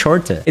 It's way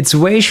shorter. It's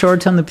way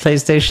shorter on the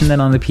PlayStation than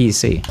on the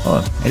PC.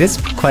 Oh, it is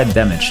quite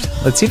damaged.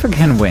 Let's see if I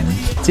can win.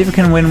 Let's see if I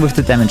can win with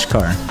the damaged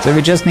car. So if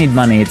you just need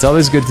money, it's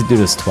always good to do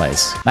this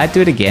twice. Might do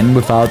it again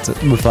without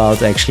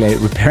actually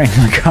repairing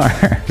my car.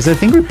 Because I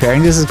think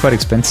repairing this is quite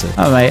expensive.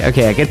 Oh, right,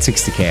 okay, I get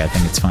 60k, I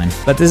think it's fine.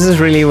 But this is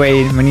really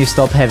when you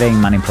stop having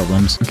money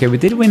problems. Okay, we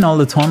did win all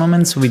the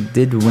tournaments, we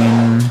did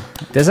win.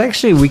 There's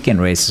actually weekend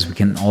races we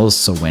can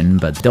also win,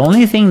 but the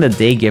only thing that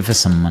they give is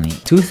some money.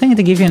 Do you think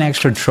they give you an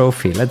extra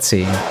trophy? Let's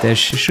see, there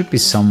should be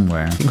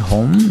somewhere. I think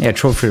home? Yeah,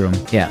 trophy room.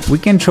 Yeah,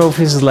 weekend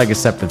trophies is like a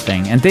separate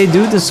thing, and they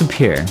do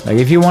disappear. Like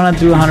if you want to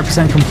do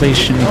 100%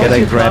 completion, you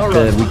gotta grab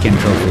the weekend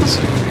trophies.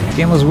 The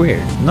game was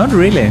weird. Not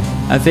really.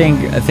 I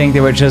think they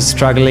were just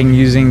struggling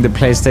using the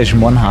PlayStation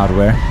 1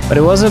 hardware, but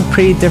it was a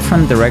pretty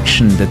different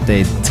direction that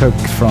they took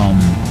from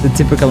the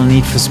typical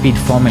Need for Speed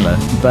formula.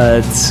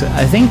 But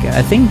I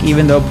think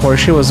even though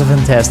Porsche was a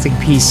fantastic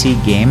PC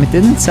game, it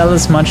didn't sell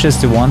as much as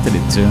they wanted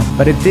it to,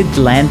 but it did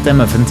land them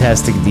a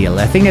fantastic deal.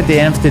 I think at the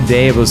end of the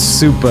day it was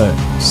super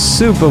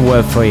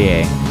worth for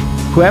EA.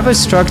 Whoever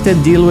struck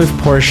that deal with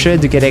Porsche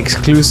to get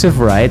exclusive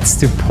rights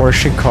to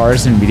Porsche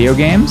cars and video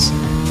games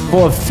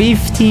for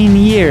 15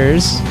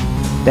 years,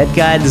 that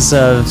guy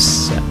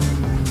deserves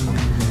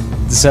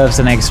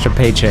an extra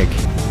paycheck,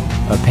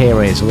 a pay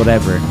raise or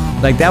whatever.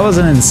 Like, that was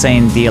an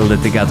insane deal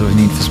that they got with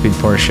Need for Speed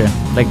Porsche.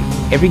 Like,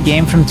 every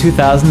game from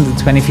 2000 to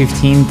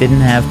 2015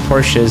 didn't have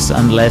Porsches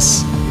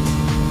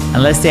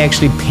unless they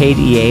actually paid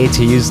EA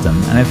to use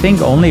them. And I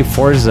think only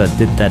Forza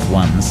did that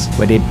once,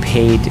 where they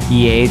paid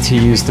EA to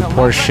use the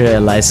Porsche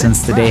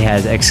license that they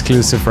had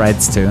exclusive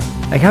rights to.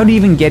 Like, how do you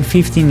even get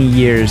 15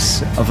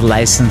 years of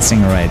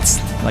licensing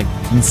rights? Like,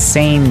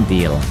 insane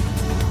deal.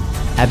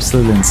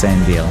 Absolutely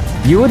insane deal.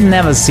 You would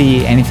never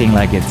see anything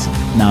like it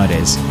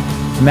nowadays.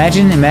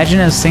 Imagine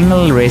a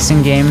single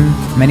racing game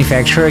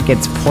manufacturer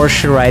gets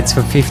Porsche rights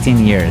for 15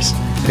 years.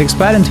 It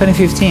expired in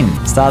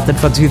 2015, started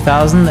for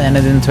 2000,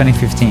 ended in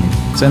 2015.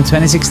 So in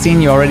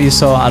 2016 you already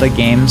saw other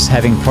games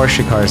having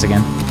Porsche cars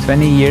again.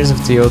 20 years of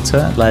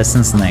Toyota,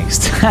 license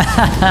next.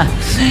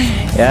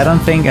 Yeah, I don't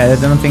think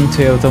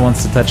Toyota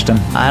wants to touch them.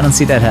 I don't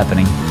see that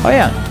happening. Oh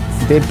yeah,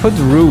 they put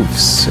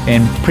roofs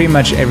in pretty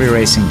much every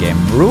racing game.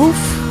 Roof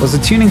was a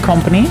tuning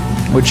company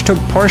which took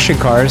Porsche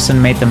cars and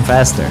made them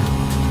faster.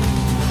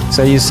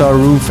 So you saw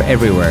roof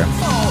everywhere.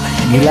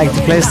 You like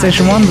the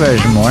PlayStation 1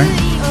 version more?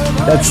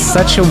 That's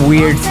such a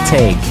weird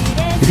take.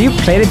 Did you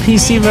play the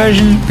PC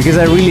version? Because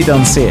I really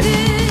don't see it.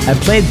 I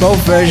played both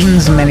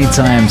versions many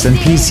times, and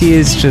PC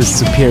is just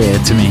superior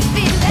to me.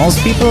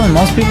 Most people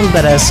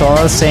that I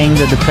saw saying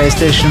that the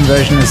PlayStation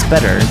version is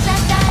better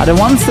are the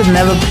ones that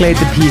never played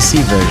the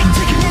PC version.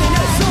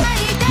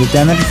 The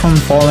damage from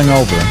falling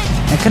over.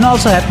 It can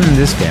also happen in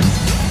this game.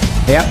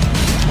 Yeah.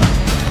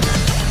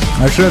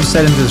 I should have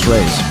said in this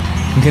race.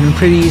 You can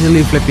pretty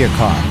easily flip your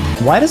car.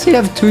 Why does he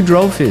have 2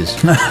 trophies?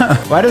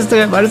 Why does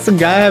the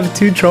guy have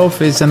 2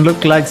 trophies and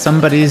look like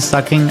somebody is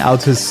sucking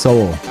out his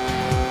soul?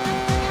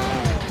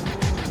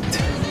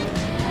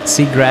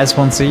 See grass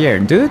once a year.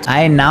 Dude,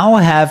 I now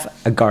have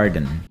a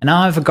garden. And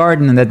now I have a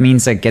garden, and that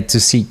means I get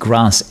to see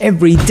grass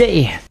every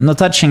day. I'm not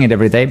touching it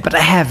every day, but I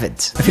have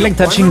it. I feel like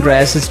touching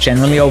grass is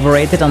generally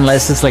overrated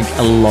unless it's like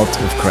a lot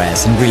of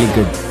grass and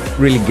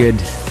really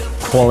good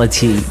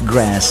quality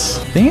grass.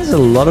 The thing is, a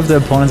lot of the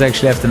opponents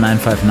actually have the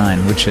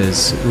 959, which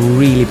is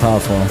really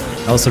powerful.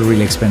 Also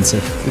really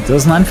expensive. But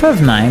those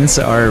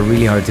 959s are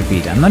really hard to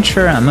beat. I'm not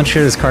sure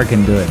this car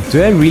can do it.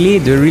 Do I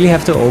really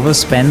have to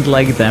overspend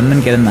like them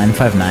and get a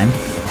 959?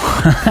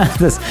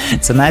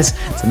 It's a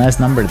nice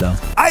number though.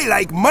 I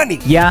like money.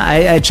 Yeah,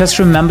 I just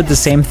remembered the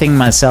same thing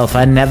myself.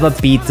 I never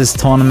beat this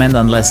tournament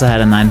unless I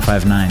had a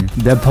 959.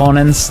 The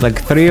opponents,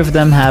 like 3 of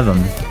them have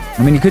them.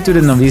 I mean, you could do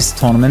the novice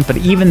tournament, but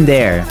even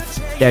there,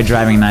 they're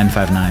driving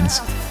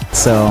 959s.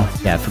 So,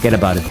 yeah, forget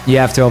about it. You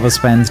have to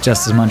overspend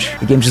just as much.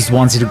 The game just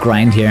wants you to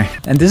grind here.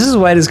 And this is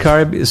why this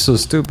car is so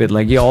stupid.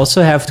 Like, you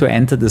also have to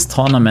enter this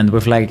tournament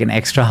with like an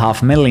extra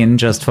 $500,000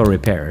 just for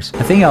repairs.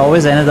 I think I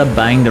always ended up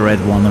buying the red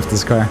one of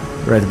this car.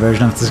 The red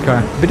version of this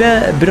car.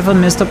 A bit of a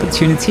missed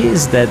opportunity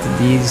is that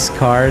these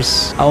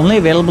cars are only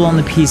available on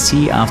the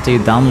PC after you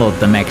download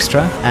them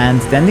extra.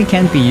 And then they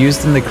can't be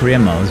used in the career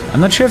mode. I'm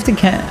not sure if they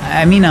can...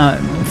 I mean,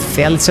 I'm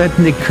fairly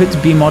certain they could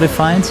be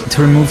modified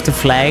to remove the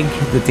flag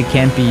that they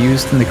can't be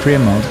used in the career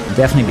mode. Would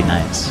definitely be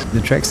nice.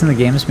 The tracks in the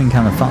game has been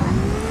kind of fun.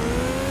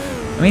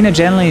 I mean, I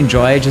generally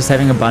enjoy just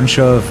having a bunch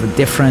of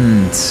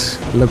different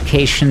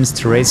locations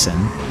to race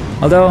in.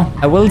 Although,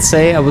 I will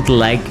say I would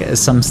like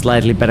some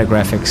slightly better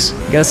graphics.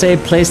 I gotta say,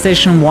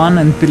 PlayStation 1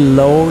 and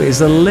below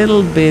is a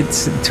little bit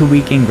too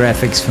weak in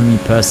graphics for me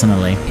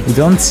personally. You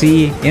don't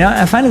see... You know,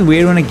 I find it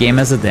weird when a game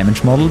has a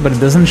damage model, but it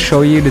doesn't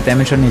show you the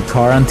damage on your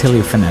car until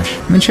you finish.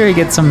 I mean, sure, you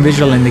get some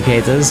visual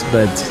indicators,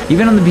 but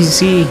even on the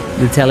PC,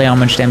 they tell you how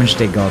much damage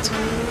they got.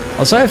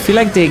 Also, I feel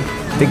like they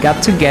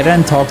got together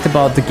and talked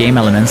about the game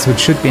elements which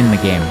should be in the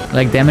game.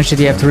 Like damage that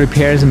you have to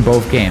repair is in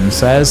both games.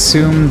 So I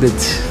assume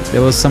that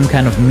there was some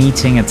kind of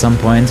meeting at some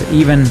point,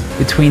 even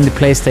between the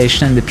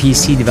PlayStation and the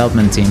PC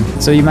development team.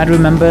 So you might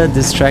remember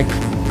this track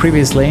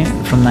previously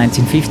from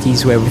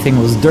 1950s where everything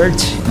was dirt.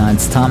 Now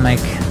it's tarmac.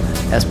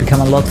 It has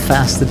become a lot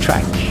faster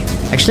track.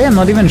 Actually, I'm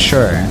not even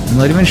sure. I'm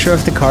not even sure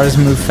if the cars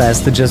move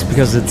faster just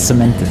because it's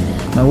cemented.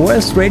 My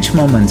worst rage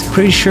moment.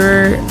 Pretty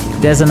sure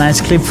there's a nice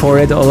clip for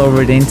it all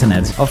over the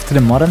internet. Off to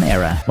the modern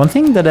era. One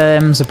thing that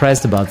I'm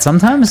surprised about.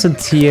 Sometimes a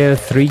tier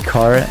 3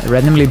 car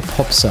randomly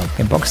pops up.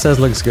 Okay, Boxstars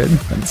looks good,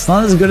 but it's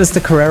not as good as the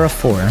Carrera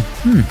 4.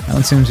 That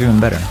one seems even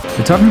better.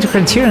 They're talking to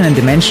Criterion and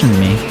they mentioned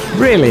me.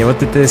 Really? What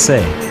did they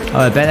say? Oh,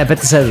 I bet they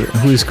said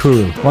who's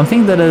Kuru. One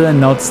thing that I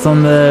noticed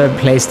on the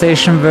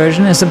PlayStation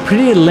version is a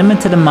pretty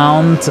limited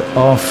amount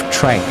of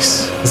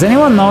tracks. Does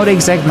anyone know the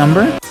exact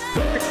number?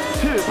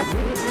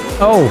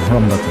 Oh,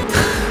 wrong button.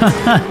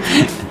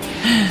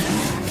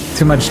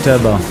 Too much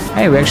turbo.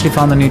 Hey, we actually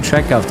found a new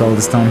track after all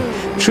this time.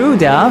 True,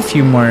 there are a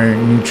few more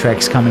new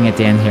tracks coming at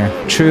the end here.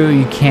 True,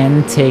 you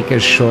can take a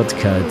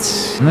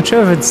shortcut. I'm not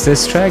sure if it's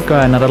this track or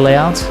another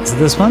layout. Is it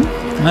this one?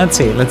 Let's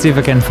see if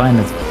I can find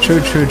it. True.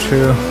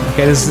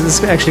 Okay, this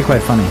is actually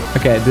quite funny.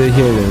 Okay,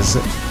 here it is.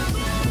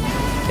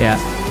 Yeah,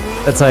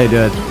 that's how you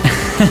do it.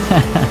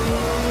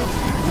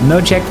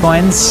 No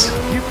checkpoints.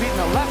 You've beaten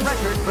the lap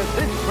record for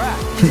this track.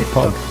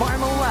 Pog.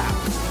 Final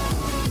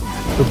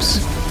lap.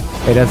 Oops.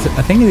 Wait, I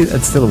think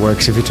it still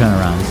works if you turn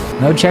around.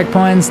 No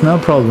checkpoints, no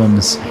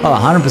problems. Oh,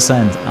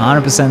 100%.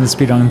 100%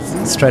 speed on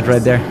straight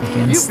right there.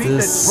 You beat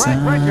the track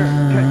record.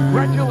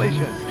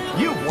 Congratulations.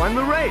 You won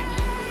the race.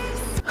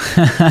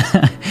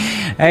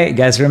 Hey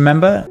guys,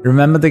 remember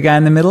the guy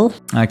in the middle?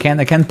 I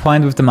can't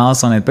point with the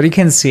mouse on it, but you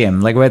can see him,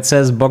 like where it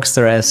says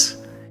Boxster S.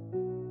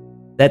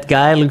 That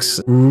guy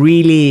looks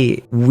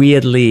really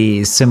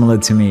weirdly similar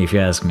to me, if you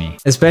ask me.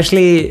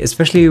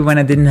 Especially when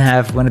I didn't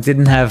have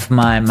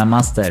my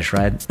mustache,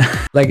 right?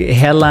 Like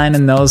hairline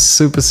and nose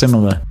super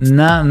similar.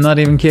 Nah, I'm not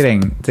even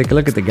kidding. Take a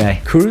look at the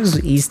guy. Kuru's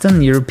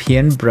Eastern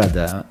European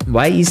brother.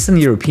 Why Eastern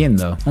European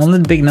though? Only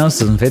the big nose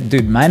doesn't fit.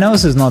 Dude, my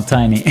nose is not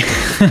tiny.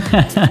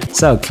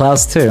 So,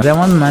 class 2. That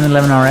one,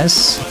 911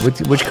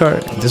 RS. Which car?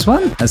 This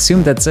one? I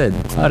assume that's it.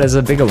 Oh, there's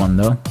a bigger one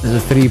though.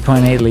 There's a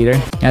 3.8 liter.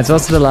 Yeah, it's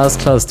also the last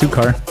class 2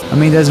 car. I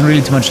mean, there's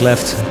really too much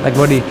left. Like,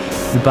 what do you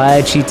buy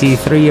a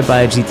GT3, you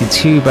buy a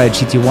GT2, you buy a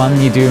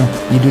GT1, you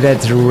do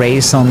that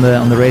race on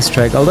the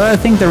racetrack. Although I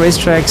think the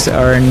racetracks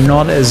are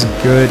not as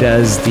good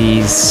as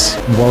these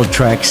world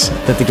tracks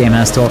that the game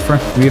has to offer.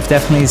 We've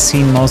definitely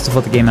seen most of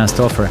what the game has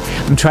to offer.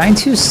 I'm trying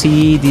to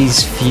see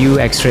these few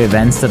extra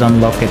events that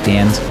unlock at the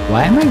end.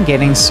 Why am I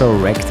getting so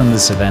wrecked on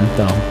this event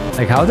though?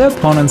 Like, how are the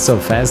opponents so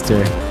fast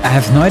here? I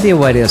have no idea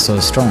why they're so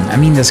strong. I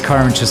mean, this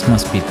car just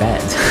must be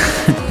bad.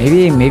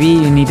 maybe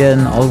you need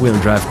an all-wheel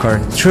drive car.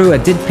 True, I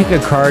did pick a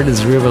car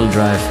that's rear-wheel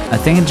drive. I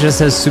think it just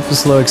has super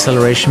slow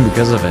acceleration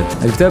because of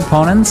it. If the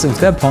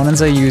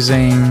opponents are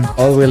using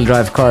all-wheel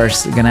drive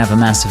cars, they're gonna have a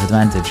massive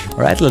advantage. All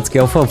right, let's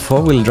go for a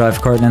four-wheel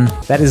drive car then.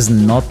 That is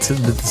not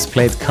the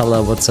displayed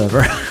color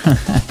whatsoever.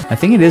 I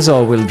think it is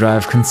all-wheel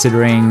drive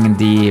considering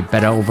the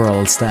better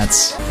overall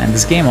stats. And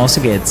this game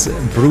also gets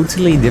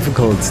brutally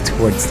difficult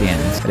towards the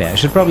end. But yeah, I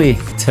should probably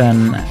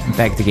turn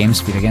back the game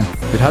speed again.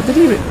 But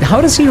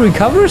how does he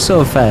recover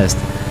so fast?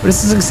 What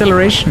is this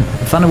acceleration?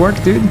 Fun to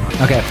work, dude.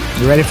 Okay,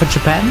 you ready for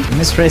Japan? I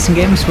miss racing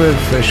games with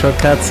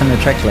shortcuts and a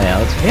track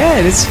layout. Yeah,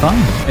 it is fun.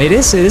 It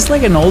is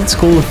like an old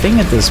school thing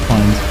at this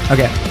point.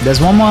 Okay,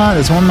 there's one more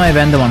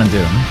event I want to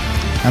do.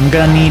 I'm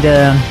gonna need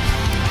a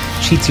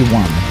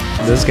GT1.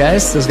 Those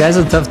guys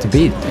are tough to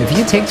beat. If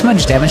you take too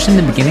much damage in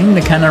the beginning,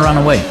 they kind of run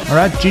away.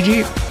 Alright,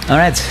 GG.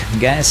 Alright,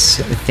 guys,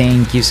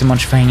 thank you so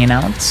much for hanging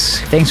out.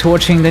 Thanks for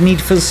watching the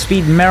Need for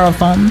Speed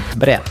Marathon.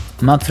 But yeah,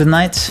 I'm out for the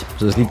night,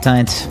 so sleep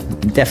tight.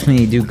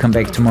 Definitely do come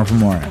back tomorrow for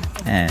more.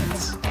 And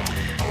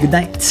good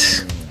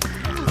night.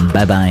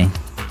 Bye-bye.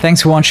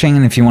 Thanks for watching,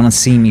 and if you want to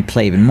see me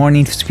play even more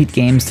Need for Speed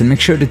games, then make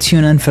sure to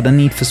tune in for the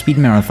Need for Speed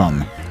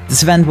Marathon.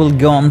 This event will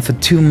go on for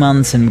 2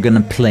 months and we're gonna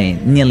play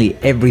nearly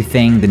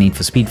everything the Need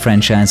for Speed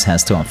franchise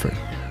has to offer.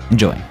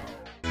 Enjoy!